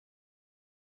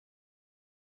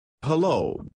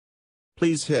Hello.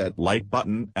 Please hit like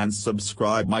button and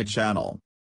subscribe my channel.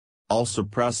 Also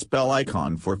press bell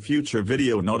icon for future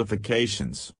video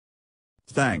notifications.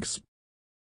 Thanks.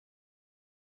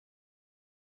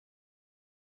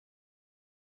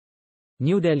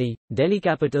 New Delhi, Delhi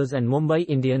Capitals and Mumbai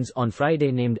Indians on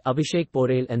Friday named Abhishek,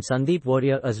 Porel and Sandeep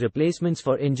Warrier as replacements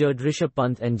for injured Rishabh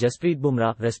Pant and Jasprit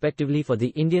Bumrah respectively for the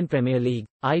Indian Premier League,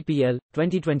 IPL,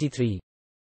 2023.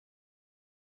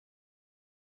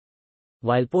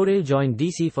 While Porel joined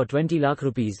DC for 20 lakh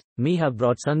rupees, me have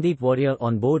brought Sandeep Warrier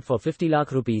on board for 50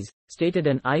 lakh rupees, stated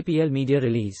an IPL media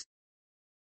release.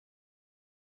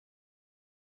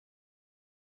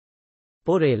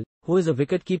 Porel, who is a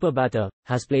wicketkeeper-batter,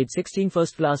 has played 16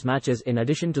 first-class matches in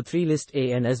addition to 3 List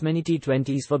A and as many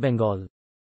T20s for Bengal.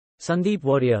 Sandeep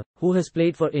Warrier, who has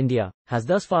played for India, has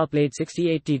thus far played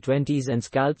 68 T20s and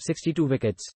scalped 62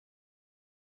 wickets.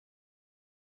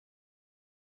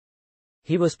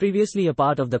 He was previously a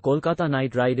part of the Kolkata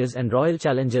Knight Riders and Royal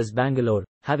Challengers Bangalore,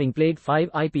 having played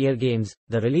 5 IPL games,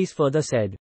 the release further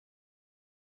said.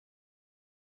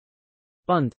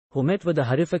 Pant, who met with a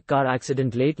horrific car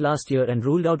accident late last year and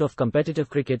ruled out of competitive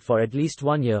cricket for at least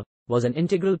 1 year, was an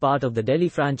integral part of the Delhi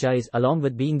franchise along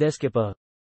with being their skipper.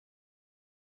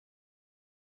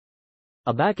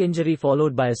 A back injury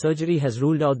followed by a surgery has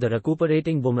ruled out the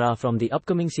recuperating Bumrah from the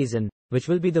upcoming season, which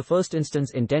will be the first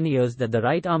instance in 10 years that the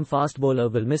right-arm fast bowler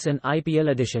will miss an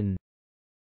IPL edition.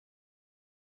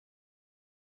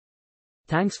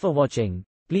 Thanks for watching.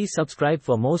 Please subscribe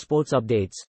for more sports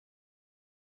updates.